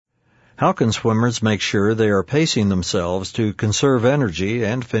How can swimmers make sure they are pacing themselves to conserve energy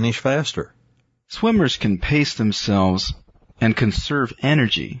and finish faster? Swimmers can pace themselves and conserve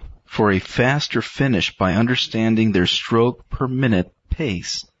energy for a faster finish by understanding their stroke per minute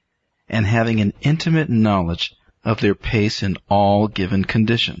pace and having an intimate knowledge of their pace in all given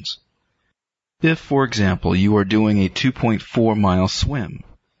conditions. If, for example, you are doing a 2.4-mile swim,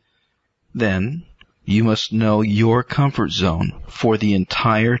 then you must know your comfort zone for the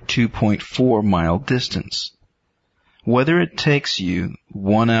entire 2.4-mile distance. Whether it takes you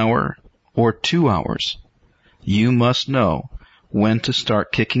 1 hour or 2 hours, you must know when to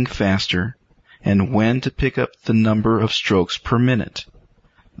start kicking faster and when to pick up the number of strokes per minute.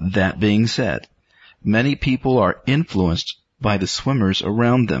 That being said, many people are influenced by the swimmers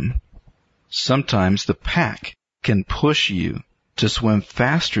around them. Sometimes the pack can push you to swim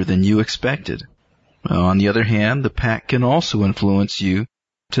faster than you expected. On the other hand, the pack can also influence you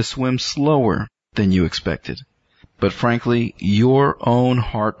to swim slower than you expected. But frankly, your own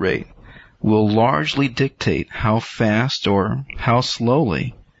heart rate will largely dictate how fast or how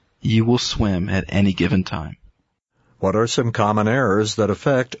slowly you will swim at any given time. What are some common errors that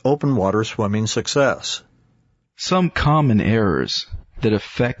affect open water swimming success? Some common errors that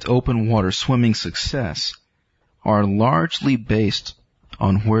affect open water swimming success are largely based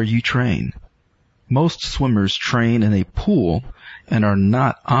on where you train. Most swimmers train in a pool and are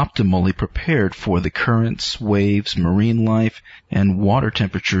not optimally prepared for the currents, waves, marine life, and water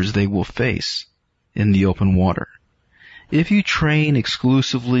temperatures they will face in the open water. If you train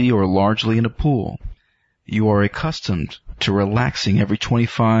exclusively or largely in a pool, you are accustomed to relaxing every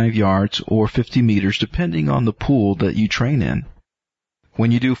 25 yards or 50 meters depending on the pool that you train in.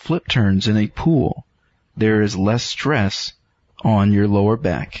 When you do flip turns in a pool, there is less stress on your lower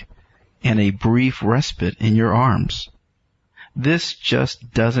back and a brief respite in your arms. This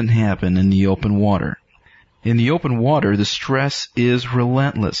just doesn't happen in the open water. In the open water, the stress is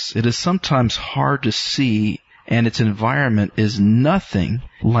relentless. It is sometimes hard to see, and its environment is nothing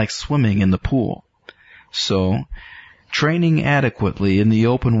like swimming in the pool. So, training adequately in the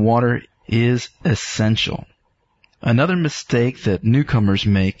open water is essential. Another mistake that newcomers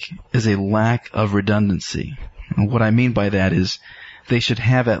make is a lack of redundancy. And what I mean by that is they should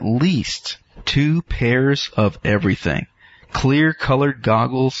have at least 2 pairs of everything: clear-colored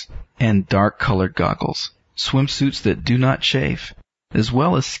goggles and dark-colored goggles, swimsuits that do not chafe, as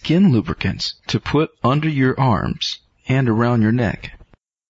well as skin lubricants to put under your arms and around your neck.